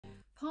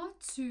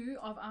Part 2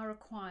 of our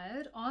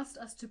required asked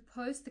us to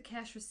post the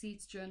cash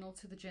receipts journal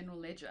to the general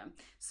ledger.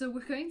 So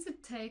we're going to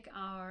take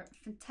our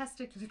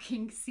fantastic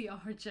looking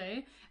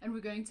CRJ and we're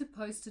going to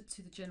post it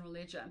to the general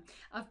ledger.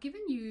 I've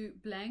given you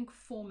blank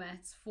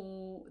formats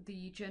for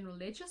the general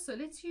ledger, so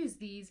let's use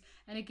these,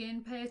 and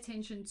again pay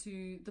attention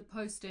to the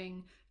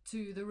posting,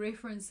 to the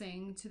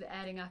referencing, to the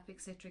adding up,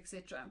 etc,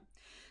 etc.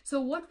 So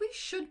what we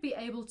should be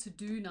able to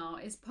do now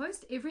is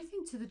post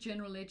everything to the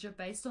general ledger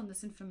based on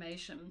this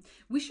information.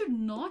 We should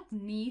not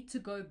need to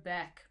go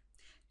back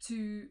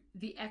to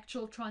the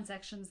actual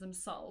transactions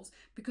themselves,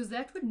 because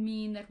that would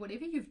mean that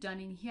whatever you've done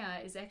in here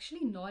is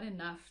actually not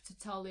enough to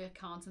tell the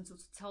accountants or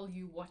to tell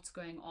you what's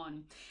going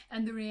on.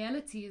 And the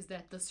reality is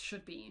that this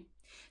should be.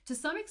 To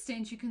some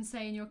extent, you can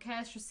say in your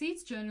cash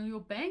receipts journal, your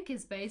bank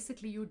is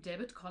basically your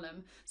debit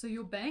column. So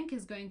your bank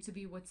is going to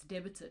be what's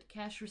debited.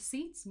 Cash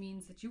receipts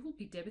means that you will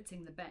be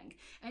debiting the bank.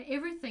 And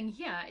everything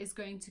here is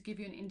going to give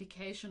you an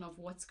indication of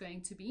what's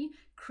going to be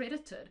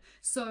credited.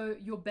 So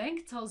your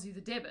bank tells you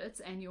the debits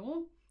and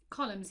your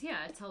columns here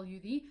tell you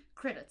the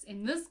credits.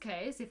 In this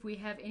case, if we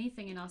have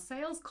anything in our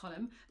sales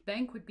column,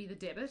 bank would be the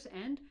debit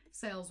and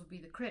sales would be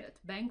the credit.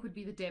 Bank would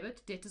be the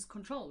debit, debtors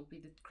control would be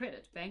the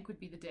credit. Bank would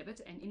be the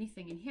debit, and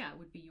anything in here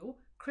would be your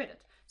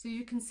credit. So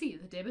you can see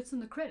the debits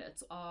and the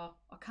credits are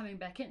coming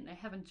back in. They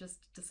haven't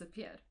just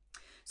disappeared.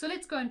 So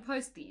let's go and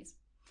post these.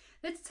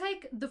 Let's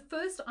take the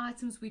first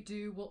items we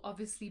do will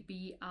obviously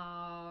be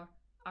our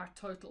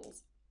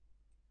totals,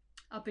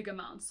 our big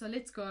amounts. So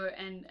let's go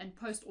and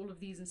post all of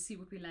these and see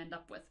what we land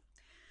up with.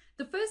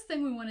 The first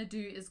thing we want to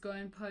do is go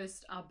and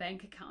post our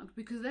bank account,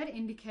 because that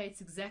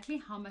indicates exactly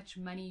how much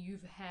money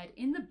you've had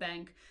in the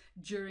bank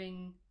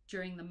during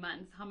the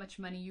month, how much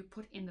money you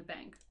put in the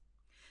bank.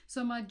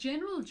 So my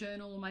general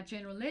journal, my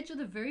general ledger,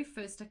 the very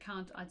first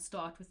account I'd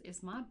start with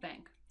is my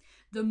bank.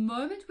 The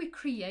moment we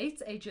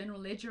create a general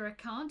ledger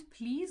account,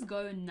 please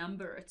go and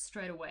number it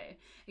straight away.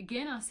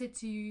 Again, I said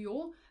to you,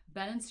 your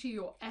balance sheet,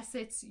 your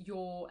assets,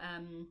 your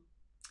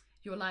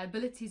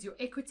liabilities, your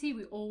equity,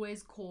 we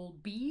always call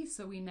B.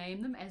 So we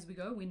name them as we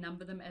go. We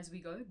number them as we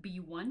go,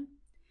 B1.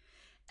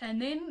 And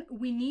then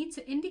we need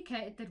to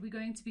indicate that we're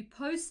going to be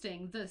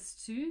posting this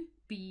to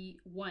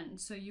B1.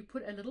 So you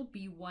put a little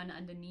B1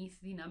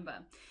 underneath the number.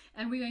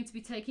 And we're going to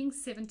be taking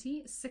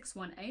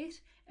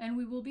 7618 and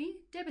we will be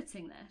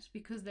debiting that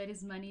because that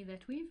is money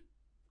that we've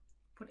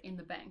put in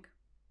the bank.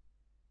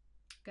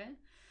 Okay.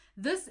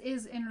 This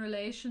is in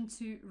relation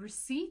to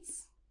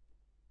receipts.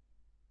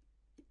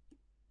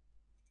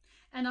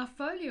 And our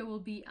folio will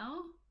be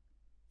our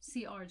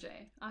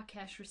CRJ, our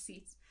cash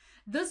receipts.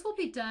 This will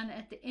be done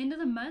at the end of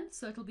the month,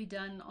 so it'll be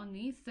done on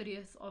the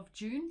 30th of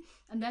June,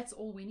 and that's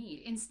all we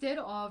need. Instead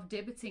of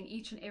debiting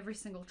each and every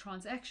single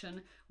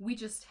transaction, we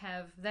just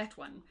have that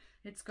one.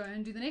 Let's go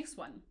and do the next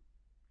one.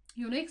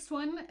 Your next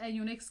one,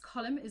 your next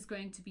column is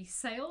going to be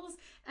sales,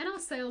 and our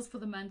sales for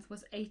the month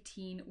was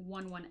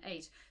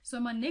 18,118. So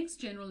my next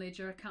general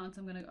ledger account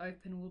I'm going to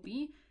open will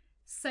be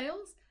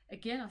sales.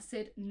 Again, I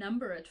said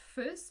number it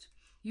first.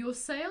 Your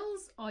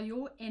sales are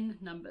your N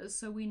numbers,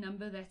 so we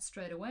number that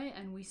straight away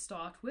and we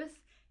start with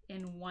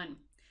N1.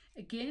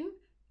 Again,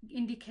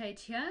 indicate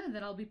here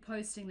that I'll be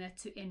posting that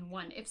to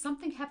N1. If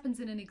something happens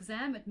in an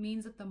exam, it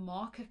means that the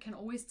marker can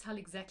always tell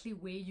exactly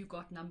where you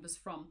got numbers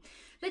from.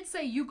 Let's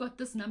say you got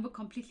this number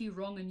completely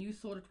wrong and you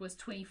thought it was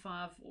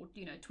 25 or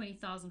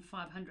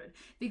 20,500.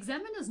 The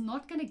examiner is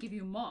not going to give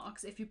you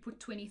marks if you put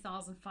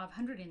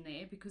 20,500 in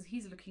there because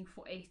he's looking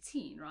for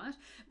 18, right?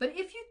 But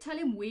if you tell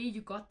him where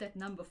you got that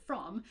number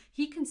from,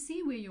 he can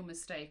see where your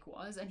mistake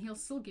was and he'll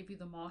still give you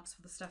the marks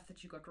for the stuff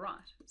that you got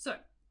right. So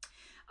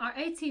our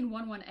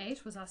 18,118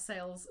 was our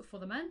sales for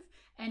the month,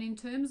 and in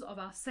terms of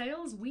our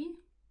sales, we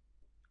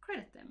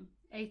credit them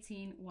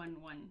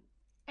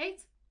 18,118.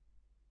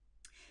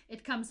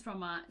 It comes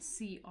from our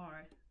CRJ,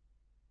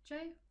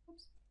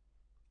 oops,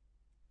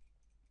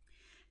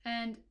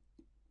 and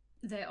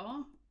they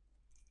are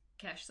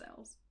cash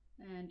sales,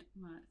 and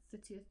my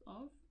 30th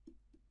of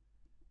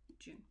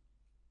June.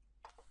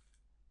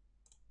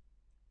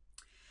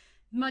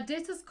 My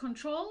debtors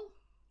control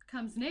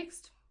comes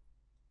next.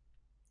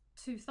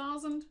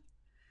 2,000,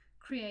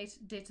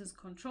 create debtors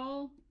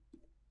control.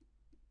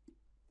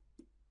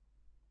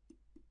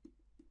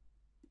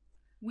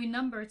 We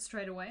number it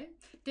straight away.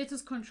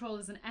 Debtors control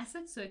is an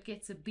asset, so it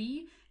gets a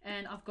B,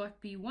 and I've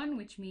got B1,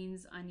 which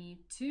means I need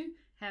to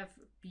have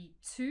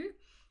B2.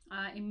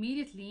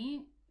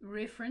 Immediately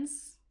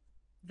reference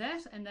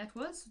that, and that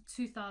was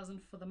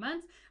 2,000 for the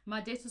month.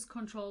 My debtors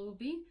control will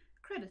be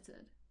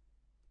credited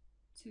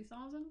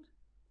 2,000.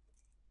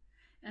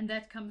 And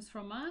that comes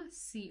from my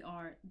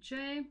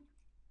CRJ.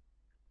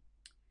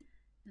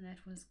 And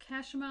that was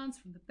cash amounts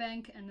from the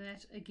bank, and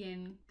that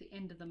again, the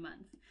end of the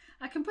month.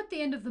 I can put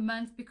the end of the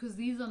month because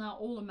these are now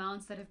all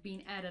amounts that have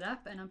been added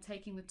up, and I'm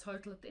taking the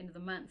total at the end of the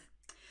month.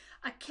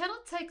 I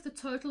cannot take the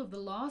total of the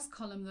last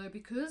column though,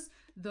 because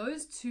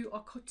those two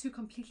are two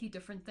completely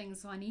different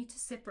things, so I need to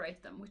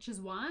separate them, which is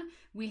why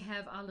we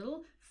have our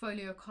little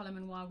folio column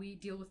and why we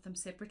deal with them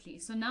separately.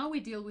 So now we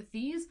deal with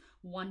these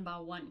one by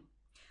one.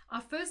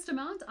 Our first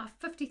amount, our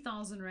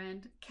 50,000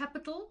 Rand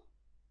capital.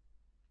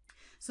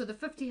 So the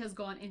 50 has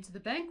gone into the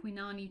bank. We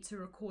now need to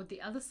record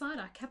the other side,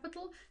 our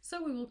capital.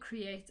 So we will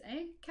create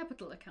a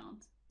capital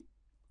account.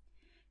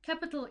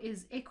 Capital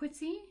is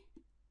equity.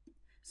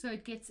 So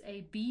it gets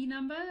a B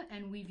number,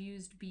 and we've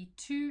used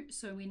B2.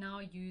 So we now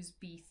use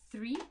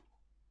B3.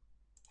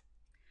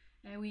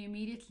 And we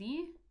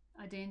immediately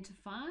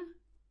identify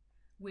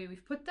where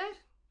we've put that.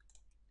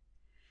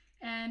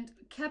 And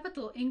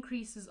capital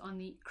increases on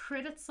the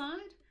credit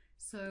side.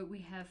 So we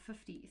have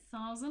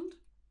 50,000.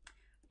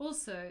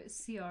 Also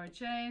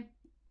CRJ.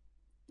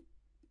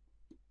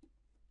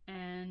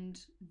 And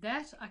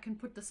that I can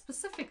put the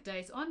specific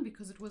date on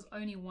because it was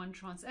only one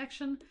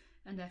transaction,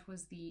 and that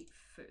was the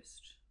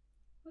 1st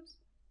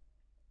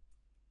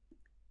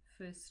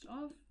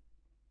of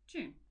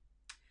June.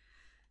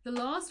 The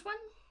last one,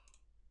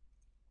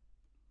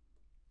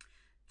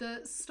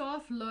 the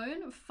staff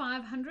loan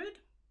 500.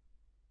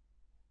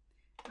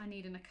 I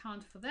need an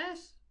account for that.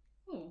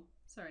 Oh,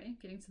 sorry,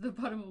 getting to the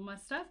bottom of my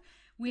stuff.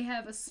 We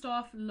have a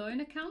staff loan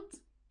account.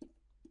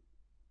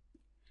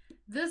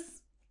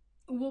 This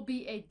will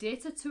be a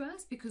debtor to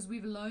us because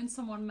we've loaned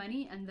someone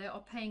money and they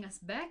are paying us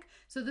back.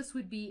 So this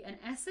would be an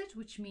asset,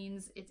 which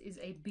means it is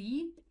a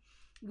B.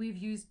 We've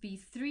used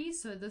B3,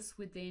 so this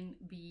would then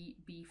be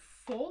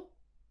B4.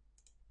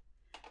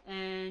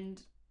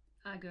 And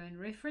I go and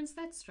reference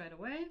that straight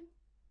away.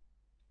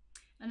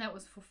 And that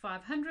was for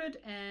 500,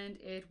 and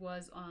it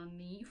was on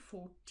the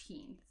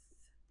 14th.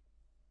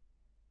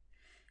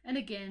 And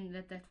again,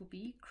 that will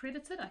be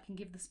credited. I can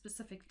give the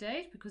specific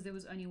date because there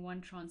was only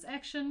one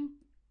transaction.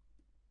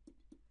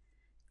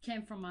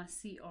 Came from my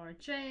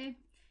CRJ,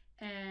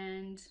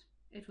 and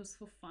it was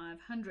for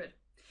 500.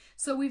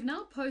 So we've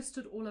now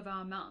posted all of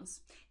our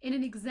amounts. In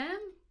an exam,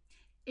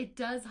 it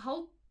does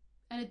help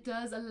and it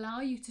does allow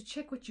you to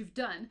check what you've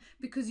done,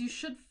 because you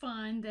should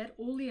find that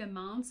all the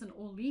amounts and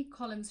all the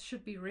columns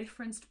should be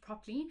referenced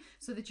properly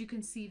so that you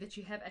can see that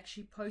you have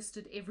actually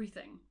posted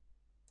everything.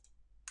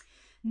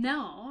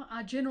 Now,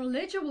 our general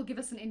ledger will give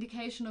us an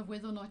indication of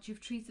whether or not you've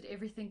treated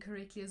everything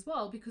correctly as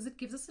well, because it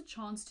gives us a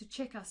chance to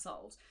check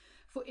ourselves.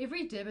 For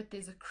every debit,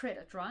 there's a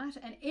credit, right?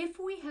 And if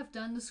we have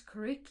done this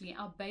correctly,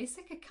 our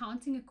basic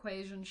accounting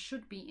equation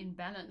should be in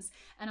balance,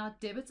 and our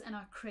debits and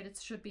our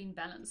credits should be in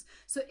balance.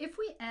 So if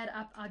we add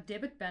up our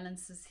debit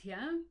balances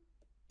here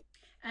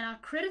and our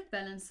credit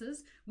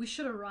balances, we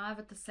should arrive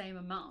at the same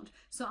amount.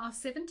 So our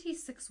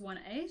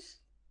 7618,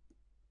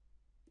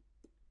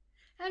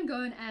 and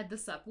go and add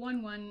this up.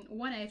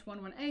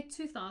 118,118,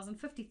 2,000,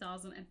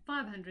 50,000, and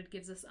 500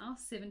 gives us our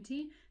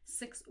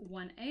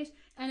 7618.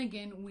 And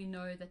again, we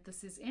know that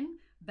this is in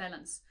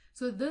balance.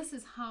 So this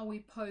is how we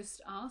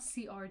post our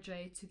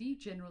CRJ to the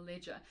general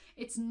ledger.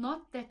 It's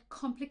not that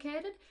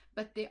complicated,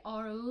 but there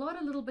are a lot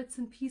of little bits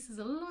and pieces,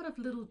 a lot of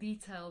little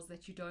details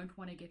that you don't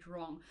want to get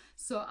wrong.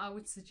 So I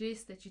would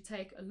suggest that you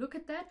take a look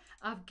at that.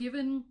 I've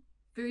given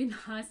very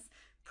nice,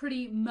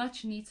 pretty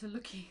much neater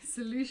looking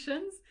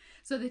solutions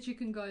so that you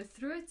can go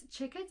through it,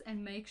 check it,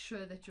 and make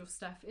sure that your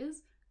stuff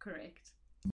is correct.